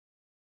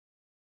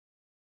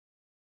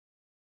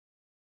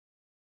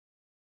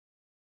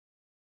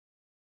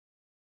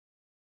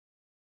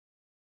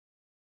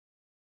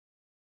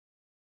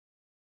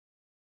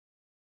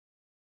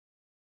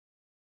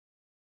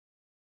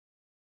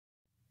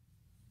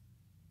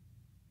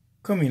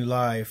Coming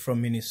live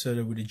from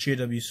Minnesota with the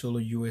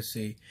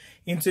jwsolarusa.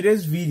 In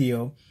today's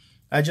video,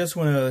 I just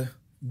want to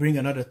bring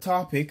another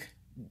topic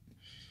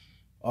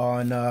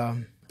on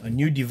a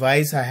new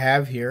device I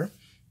have here.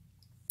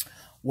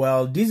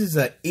 Well, this is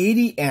a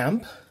 80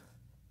 amp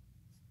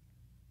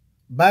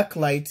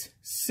backlight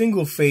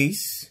single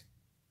phase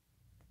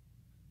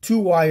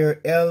 2-wire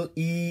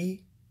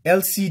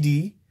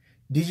LCD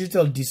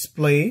digital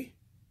display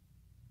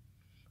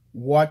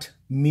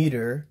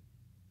Wattmeter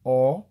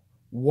or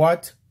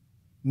Wattmeter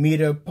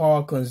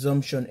power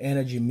consumption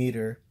energy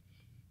meter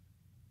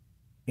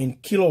in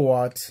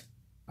kilowatt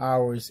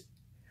hours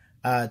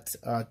at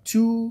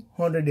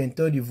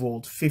 230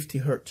 volt 50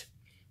 hertz.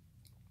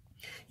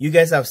 You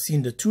guys have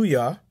seen the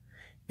Tuya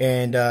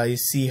and you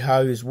see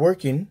how it's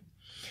working.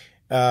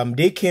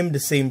 They came the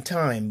same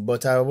time,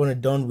 but I want to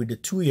done with the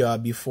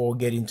Tuya before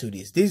getting to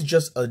this. This is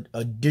just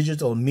a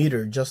digital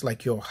meter, just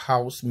like your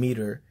house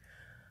meter,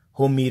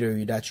 home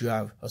meter that you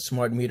have, a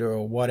smart meter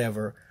or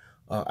whatever,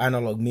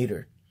 analog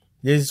meter.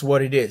 This is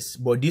what it is.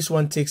 But this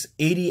one takes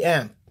 80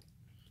 amp,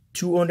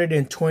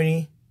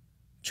 220,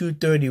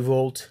 230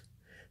 volt.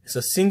 It's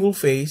a single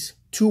phase,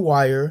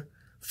 2-wire,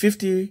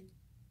 50.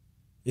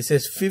 It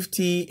says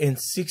 50 and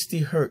 60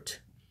 hertz.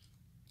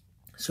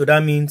 So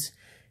that means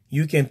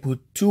you can put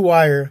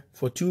 2-wire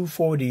for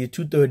 240,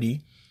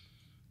 230,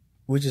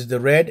 which is the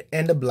red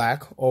and the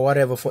black or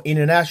whatever for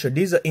international.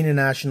 These are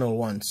international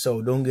ones,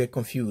 so don't get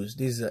confused.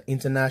 This is an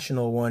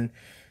international one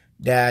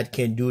that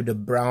can do the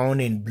brown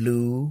and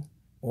blue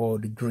or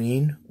the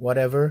green,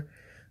 whatever,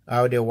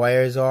 how their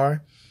wires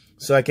are.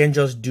 So I can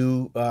just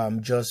do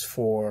just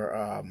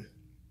for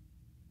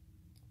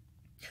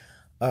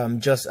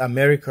just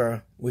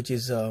America, which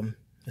is a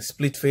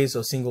split phase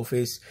or single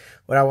phase.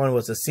 What I wanted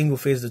was a single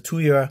phase, the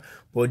 2-year,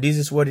 but this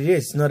is what it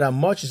is. It's not that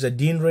much. It's a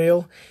DIN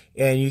rail,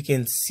 and you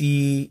can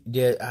see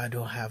that I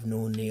don't have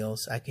no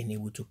nails. I can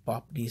able to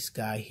pop this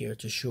guy here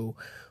to show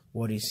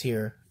what is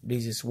here.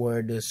 This is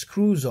where the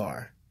screws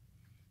are.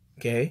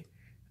 Okay,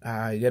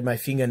 I get my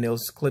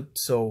fingernails clipped,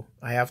 so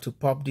I have to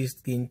pop this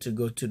thing to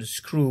go to the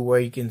screw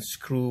where you can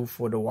screw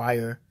for the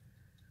wire.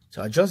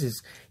 So adjust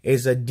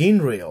is a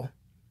DIN rail,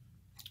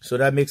 so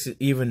that makes it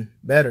even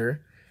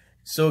better.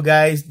 So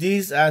guys,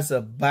 this has a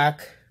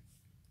back.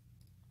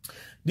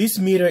 This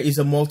meter is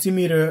a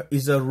multimeter,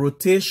 is a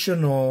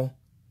rotation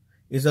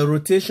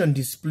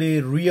display,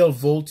 real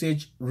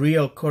voltage,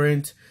 real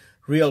current,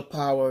 real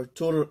power,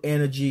 total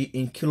energy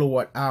in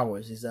kilowatt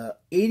hours. It's a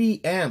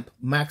 80 amp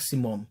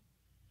maximum.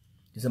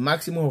 It's a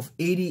maximum of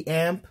 80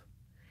 amp,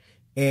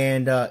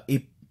 and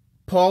a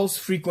pulse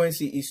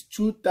frequency is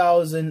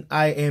 2000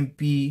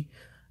 IMP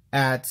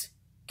at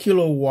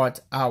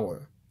kilowatt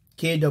hour,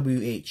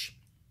 KWH.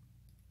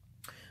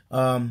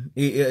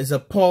 It is a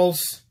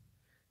pulse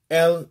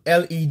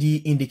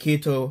LED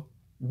indicator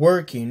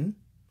working.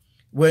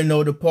 Where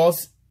no, the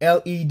pulse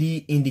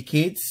LED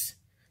indicates,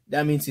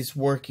 that means it's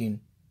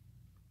working,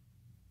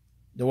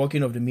 the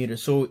working of the meter.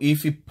 So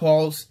if it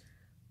pulse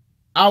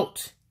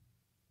out,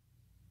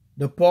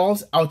 the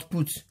pulse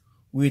output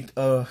with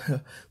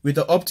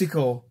the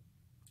optical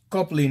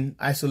coupling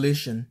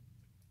isolation.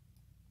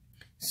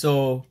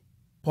 So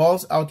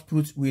pulse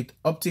output with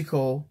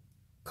optical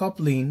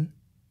coupling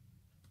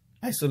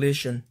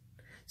isolation.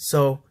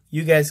 So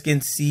you guys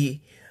can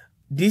see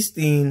this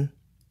thing.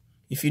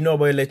 If you know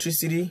about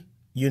electricity,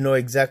 you know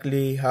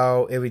exactly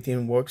how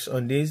everything works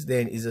on this.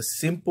 Then is a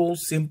simple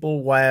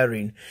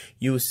wiring.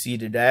 You see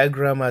the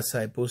diagram as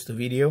I post the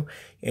video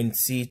and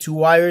see 2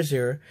 wires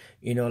here.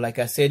 You know, like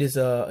I said, is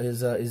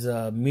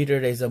a meter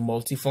that is a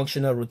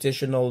multifunctional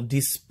rotational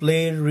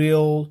display,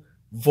 real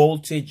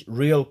voltage,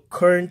 real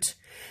current,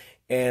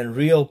 and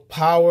real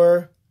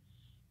power.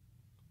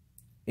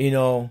 You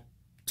know,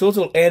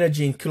 total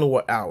energy in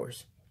kilowatt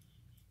hours.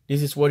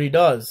 This is what it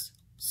does.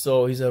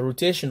 So it's a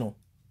rotational.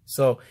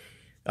 So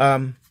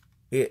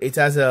it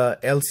has a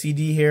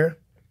LCD here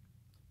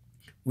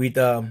with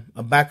a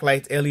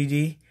backlight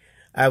LED.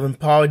 I haven't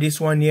powered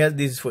this one yet.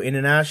 This is for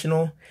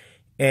international,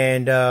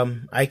 and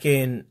I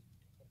can,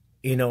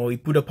 you know, we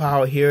put a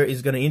power here.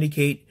 It's gonna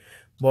indicate,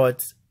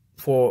 but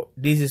for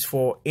this is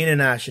for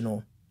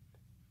international.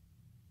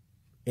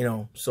 You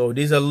know, so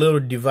this is a little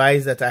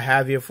device that I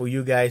have here for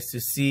you guys to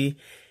see.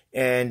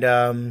 And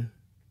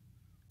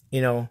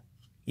you know,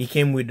 it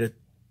came with the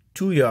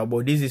 2-year,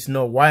 but this is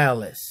not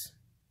wireless.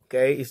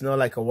 Okay, it's not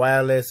like a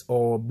wireless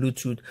or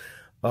Bluetooth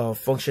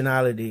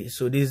functionality.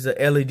 So this is the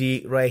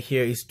LED right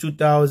here. It's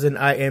 2000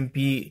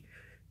 IMP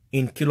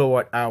in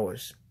kilowatt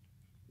hours.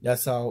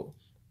 That's how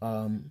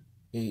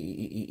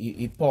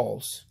it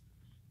pulse.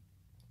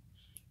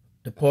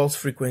 The pulse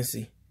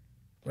frequency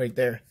right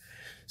there.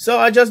 So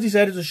I just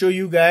decided to show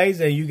you guys,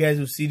 and you guys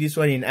will see this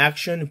one in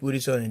action. Put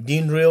this on a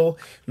DIN rail.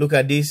 Look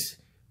at this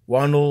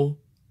one,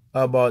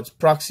 about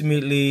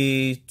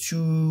approximately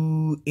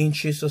 2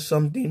 inches or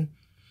something,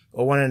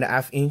 or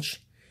 1.5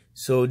 inch.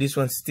 So this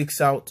one sticks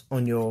out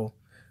on your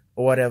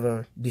or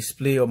whatever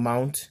display or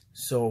mount.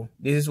 So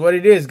this is what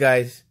it is,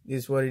 guys.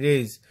 This is what it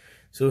is.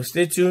 So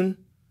stay tuned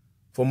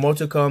for more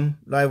to come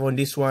live on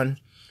this one,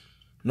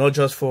 not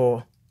just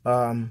for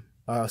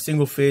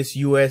single phase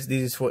US.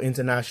 This is for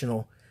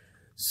international.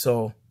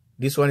 So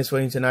this one is for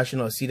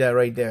international. See that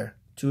right there,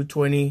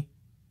 220,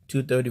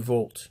 230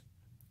 volts,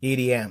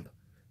 80 amp.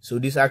 So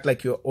this acts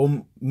like your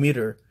ohm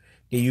meter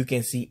that you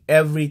can see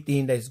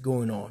everything that's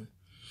going on.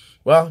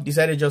 Well,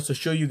 decided just to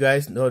show you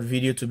guys, not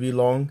video to be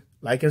long.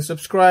 Like and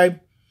subscribe.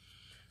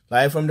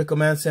 Live from the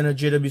command center,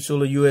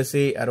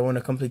 jwsolarusa. I don't want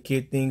to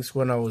complicate things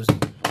when I was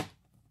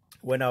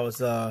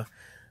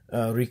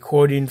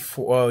recording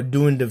for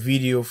doing the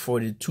video for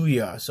the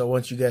 2-year. So I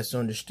want you guys to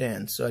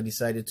understand. So I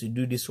decided to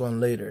do this one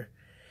later.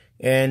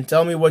 And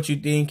tell me what you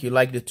think. You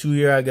like the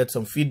 2-year? I got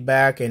some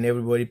feedback and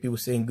people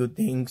saying good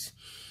things.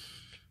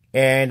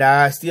 And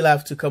I still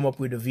have to come up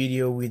with a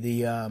video with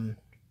the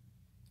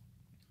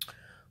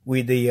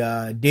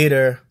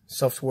data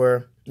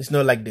software. It's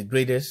not like the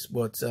greatest,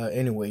 but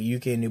anyway, you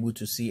can able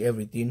to see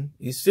everything.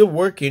 It's still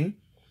working.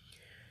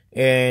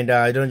 And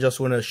I don't just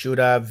want to show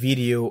that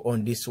video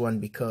on this one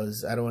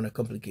because I don't want to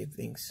complicate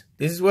things.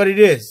 This is what it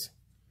is.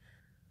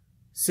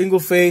 Single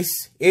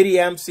phase, 80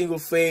 amp single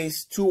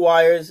phase, 2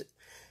 wires,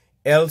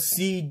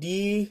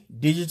 LCD,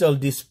 digital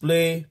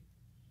display,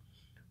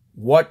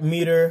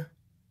 Wattmeter,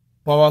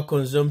 power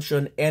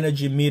consumption,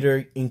 energy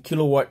meter in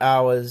kilowatt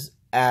hours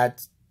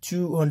at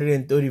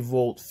 230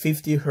 volt,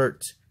 50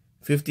 hertz,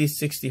 50,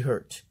 60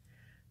 hertz.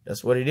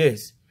 That's what it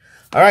is.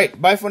 All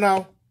right, bye for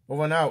now.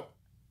 Over and out.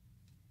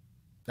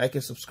 Like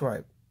and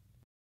subscribe.